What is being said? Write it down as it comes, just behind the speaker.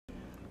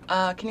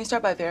Can you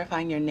start by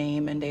verifying your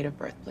name and date of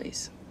birth,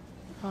 please?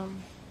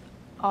 Um,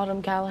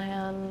 Autumn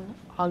Callahan,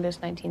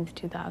 August 19th,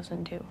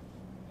 2002.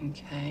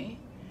 Okay.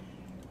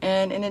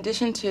 And in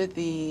addition to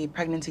the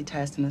pregnancy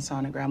test and the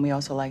sonogram, we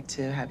also like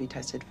to have you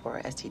tested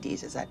for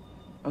STDs. Is that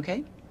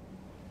okay?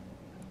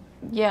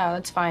 Yeah,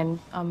 that's fine.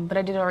 But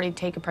I did already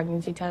take a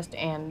pregnancy test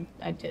and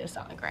I did a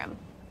sonogram.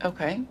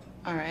 Okay.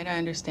 All right, I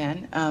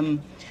understand.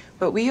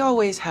 But we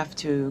always have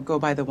to go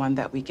by the one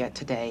that we get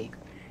today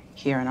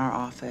here in our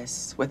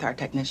office with our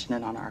technician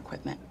and on our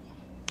equipment.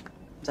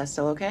 Is that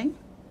still okay?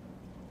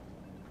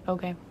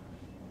 Okay.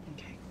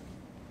 Okay.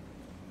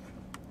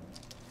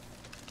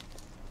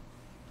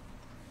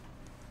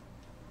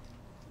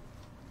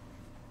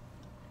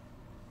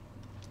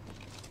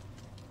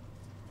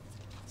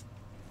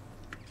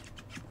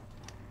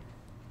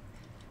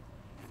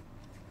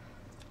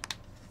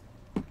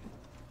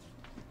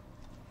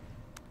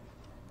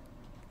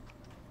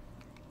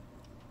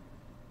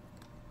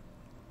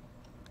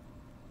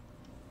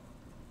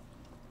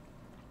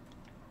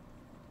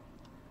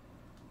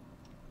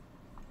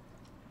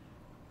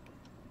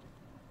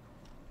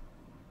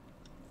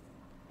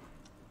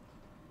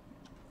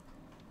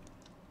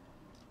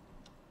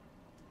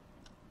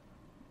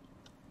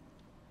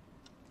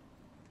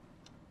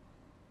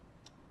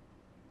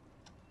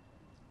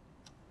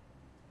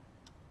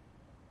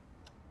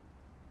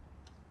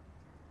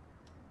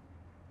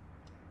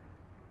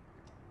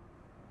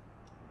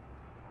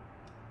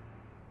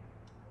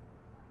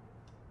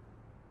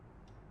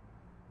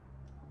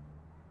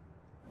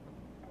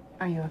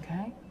 Are you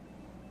okay?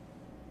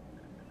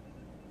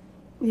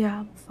 Yeah,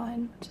 I'm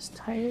fine. Just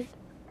tired.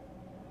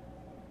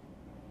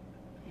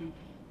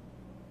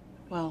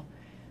 Well,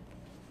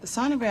 the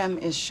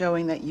sonogram is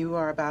showing that you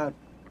are about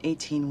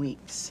 18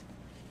 weeks.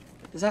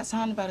 Does that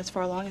sound about as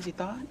far along as you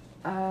thought?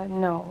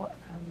 No.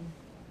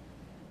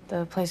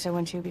 The place I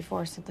went to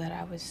before said that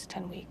I was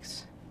 10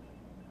 weeks.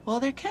 Well,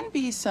 there can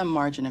be some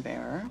margin of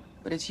error,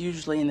 but it's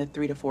usually in the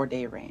 3 to 4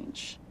 day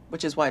range,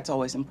 which is why it's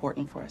always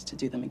important for us to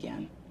do them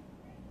again.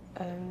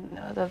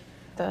 No,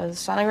 the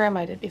sonogram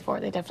I did before,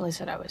 they definitely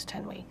said I was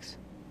 10 weeks.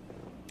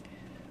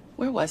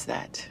 Where was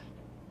that?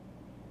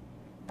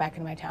 Back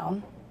in my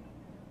town.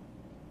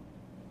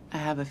 I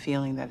have a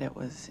feeling that it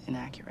was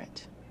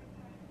inaccurate.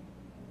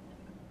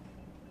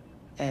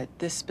 At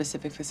this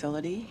specific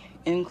facility,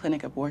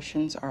 in-clinic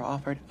abortions are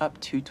offered up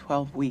to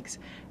 12 weeks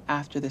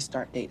after the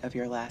start date of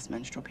your last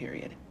menstrual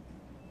period.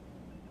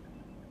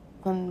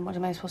 Then what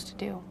am I supposed to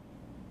do?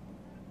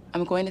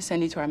 I'm going to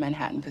send you to our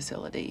Manhattan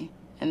facility,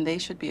 and they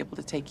should be able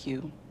to take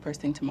you first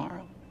thing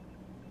tomorrow.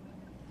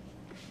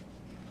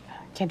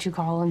 Can't you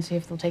call and see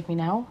if they'll take me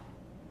now?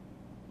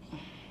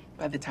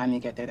 By the time you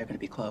get there, they're going to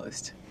be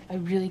closed. I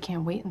really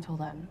can't wait until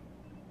then.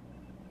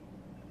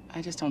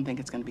 I just don't think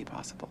it's going to be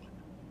possible.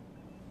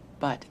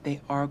 But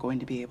they are going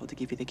to be able to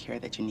give you the care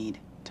that you need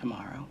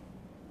tomorrow.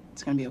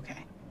 It's going to be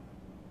okay.